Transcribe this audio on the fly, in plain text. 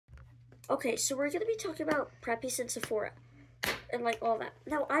Okay, so we're gonna be talking about Preppies and Sephora and like all that.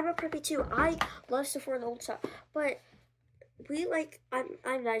 Now I'm a preppy too. I love Sephora and old stuff, but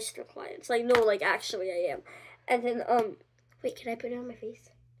I'm nice to clients. Like no, like actually I am. And then Wait, can I put it on my face?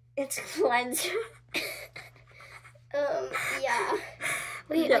 it's cleanser. Yeah.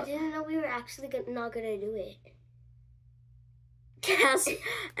 Wait, No. I didn't know we were actually not gonna do it. Yes.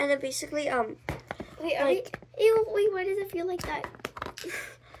 And then basically Wait, like ew, wait, why does it feel like that?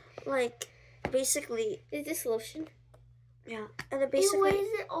 like basically Is this lotion? yeah. And then basically Ew, why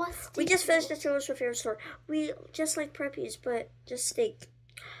is it all sticky? we just finished the Taylor's favorite store. We just like preppies, but just steak.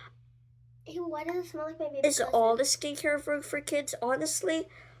 Ew, why does it smell like my baby Is cousin? all the skincare for kids, honestly.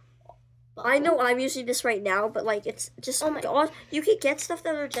 I know I'm using this right now, but like it's just you can get stuff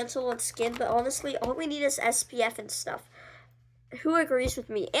that are gentle on skin, but honestly, all we need is SPF and stuff. Who agrees with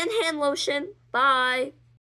me? And hand lotion. Bye.